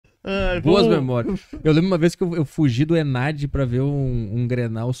Boas memórias. Eu lembro uma vez que eu fugi do Enad pra ver um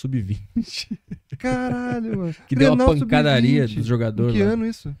Grenal sub-20. Caralho, mano. Que deu uma pancadaria dos jogadores. Em que lá. ano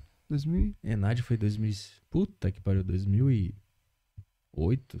isso? 2000? Enad foi 2000. Puta que pariu, 2008,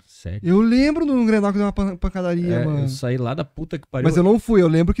 2007. Eu lembro de um Grenal que deu uma pancadaria, mano. Eu saí lá da puta que pariu. Mas eu não fui, eu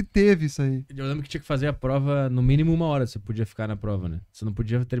lembro que teve isso aí. Eu lembro que tinha que fazer a prova no mínimo 1 hora. Você podia ficar na prova, né? Você não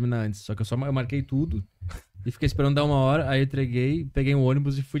podia terminar antes. Só que eu marquei tudo e fiquei esperando dar 1 hora. Aí eu entreguei, peguei um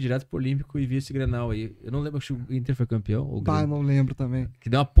ônibus e fui direto pro Olímpico e vi esse Grenal aí. Eu não lembro se o Inter foi campeão ou o Bah, Grêmio. não lembro também. Que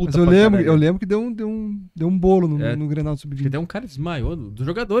deu uma puta Mas eu lembro que deu um bolo no Grenal do Porque Sub-20. até um cara desmaiou. Dos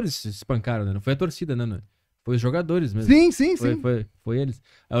jogadores se espancaram, né? Não foi a torcida, né? Foi os jogadores mesmo. Sim. Foi eles.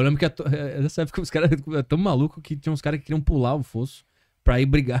 Aí eu lembro que nessa época os caras eram tão malucos que tinha uns caras que queriam pular o fosso pra ir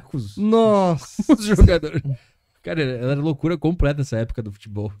brigar com os, Nossa. os jogadores. Cara, era loucura completa essa época do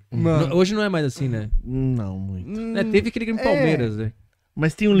futebol. Hoje não é mais assim, né? Não, muito. Teve aquele Grêmio Palmeiras, né?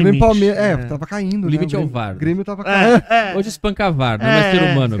 Mas tem um limite. Tava caindo. O limite né? é o VAR. O Grêmio tava caindo. Hoje espanca VAR, não é mais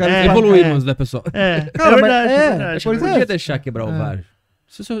ser humano. cara, Evoluímos, né, pessoal? Cara, é verdade, é verdade. Não podia deixar quebrar o VAR.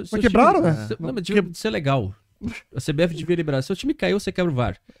 Mas quebraram, né? Não, mas devia ser legal. A CBF devia liberar. Se o time caiu, você quebra o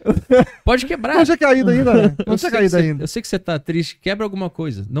VAR. Pode quebrar. Não tinha caído ainda, né? Não tinha caído ainda. Eu sei que você tá triste. Quebra alguma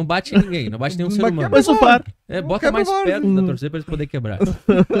coisa. Não bate em ninguém. Não bate nenhum ser humano. Mas o VAR. Bota mais perto da torcida pra eles poderem quebrar.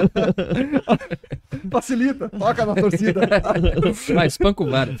 Facilita. Toca na torcida. Vai, espanca o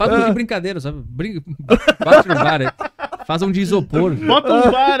VAR. Faz um de brincadeira, sabe? Bate no VAR aí. Faz um de isopor. Bota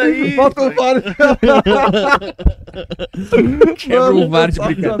um VAR aí. Bota um VAR. Quebra o VAR de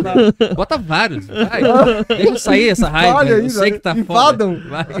brincadeira. Bota vários. Vai. Deixa sair essa raiva. Eu sei que tá invadam, foda.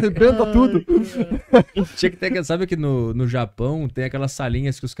 Vai. Arrebenta tudo. Tinha que ter, sabe que no Japão tem aquelas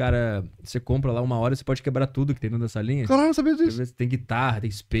salinhas que os caras, você compra lá 1 hora, você pode quebrar tudo que tem dentro da salinha. Caralho, não sabia disso. Tem guitarra, tem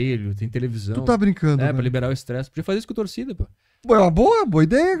espelho, tem televisão. Tu tá brincando, pra liberar o estresse. Podia fazer isso com a torcida, pô. Pô, é uma boa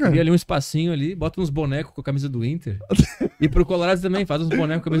ideia, cara. Cria ali um espacinho ali, bota uns bonecos com a camisa do Inter. E pro Colorado também, faz uns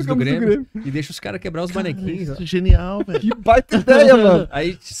bonecos com a camisa do Grêmio. E deixa os caras quebrar os manequins. Isso é genial, velho. Que baita ideia, mano.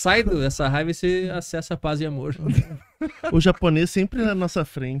 Aí sai dessa raiva e você acessa a paz e amor. O japonês sempre na nossa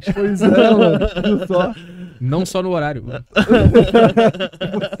frente. Pois é, mano. Viu só? Não só no horário.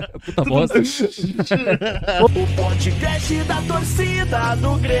 Puta bosta. O podcast da torcida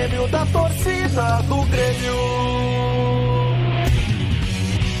do Grêmio, da torcida do Grêmio.